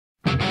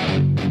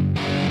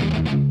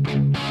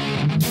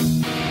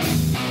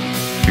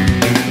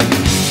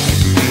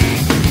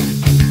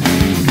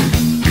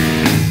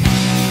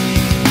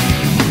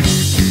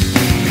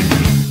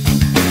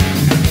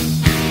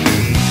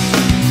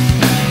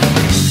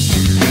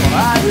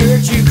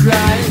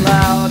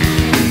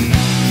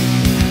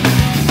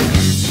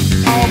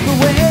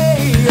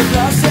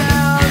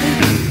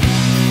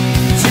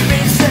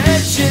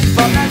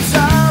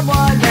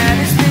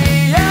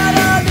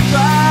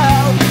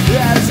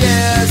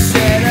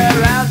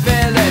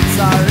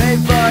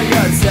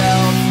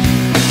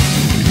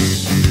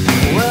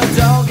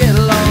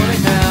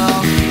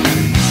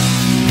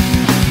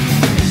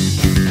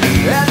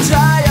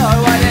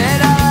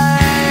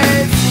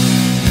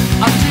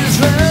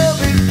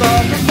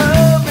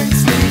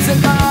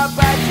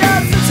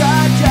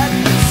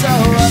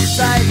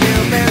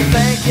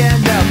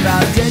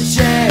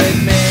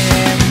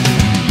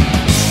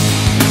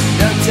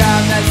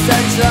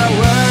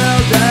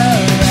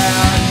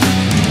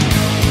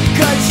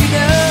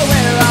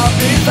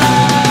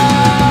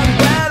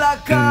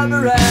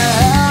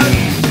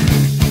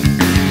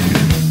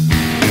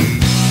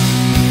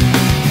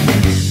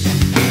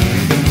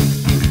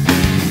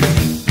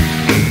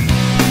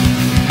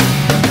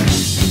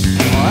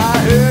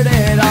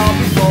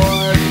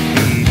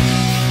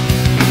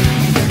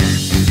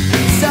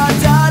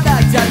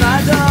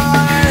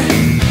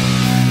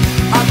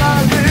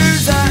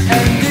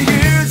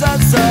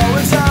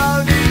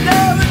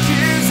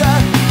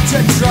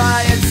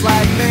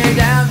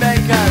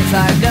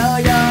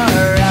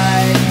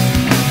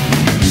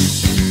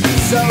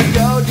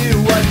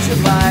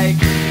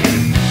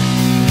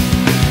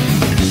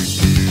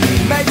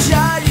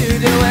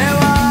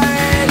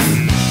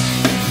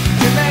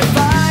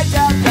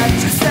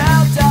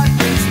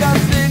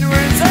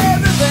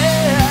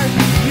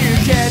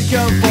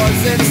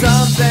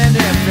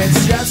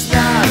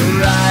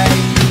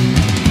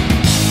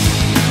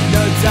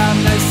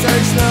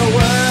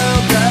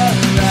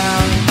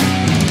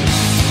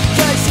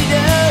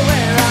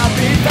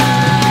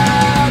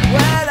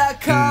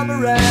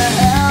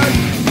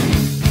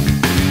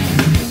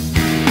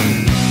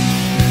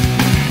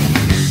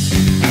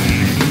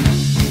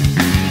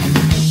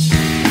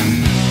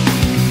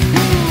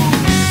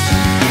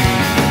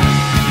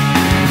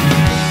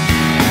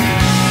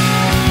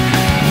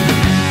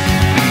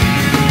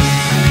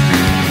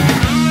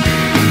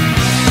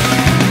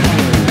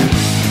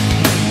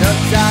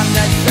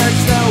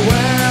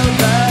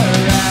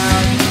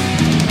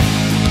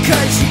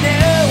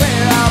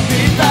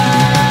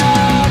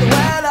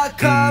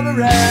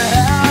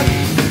around.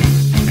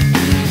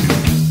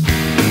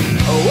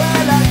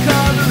 When I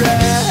come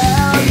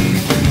around.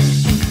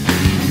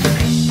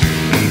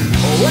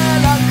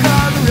 When I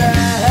come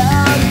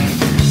around.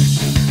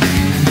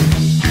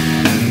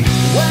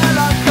 When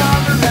I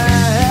come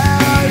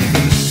around.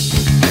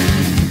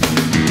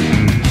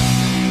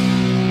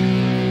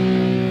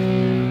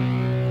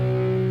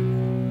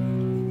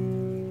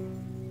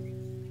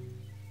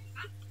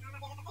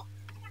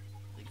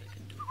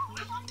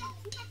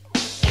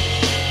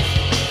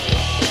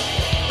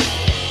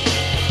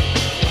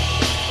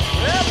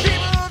 Well,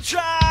 people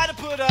try to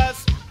put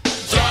us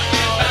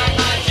Talking about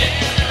my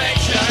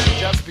generation.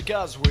 just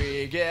because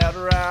we get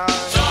around.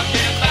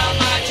 Talking about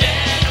my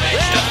generation.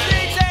 Well,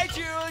 things ain't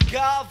you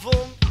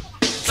couple.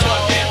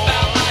 Talking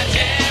about my I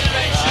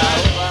generation.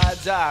 hope I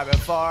die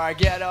before I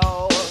get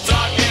old.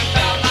 Talking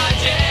about my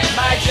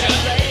My generation.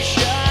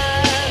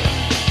 generation.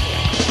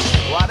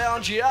 Why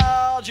don't you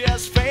all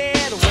just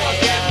fade away?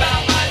 Talking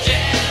about my And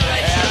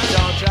generation.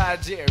 don't try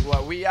to dig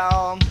what we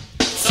own.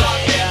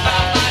 Talking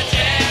about my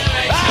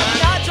generation. I'm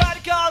not trying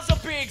to cause a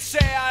big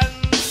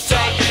sense.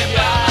 Talking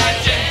about my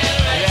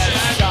generation.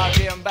 Yes,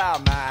 talking about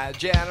my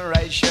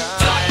generation.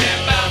 Talking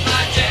about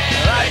my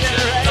generation.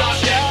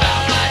 Talking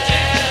about my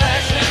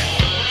generation.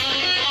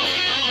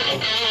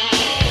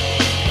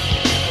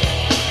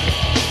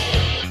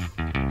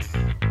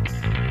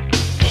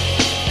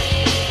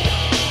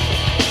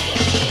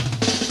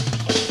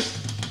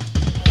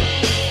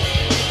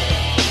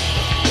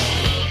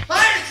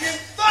 Heineken,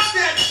 fuck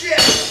that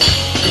shit!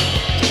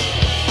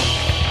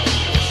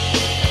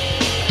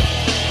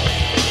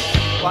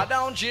 Why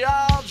don't you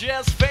all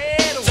just fade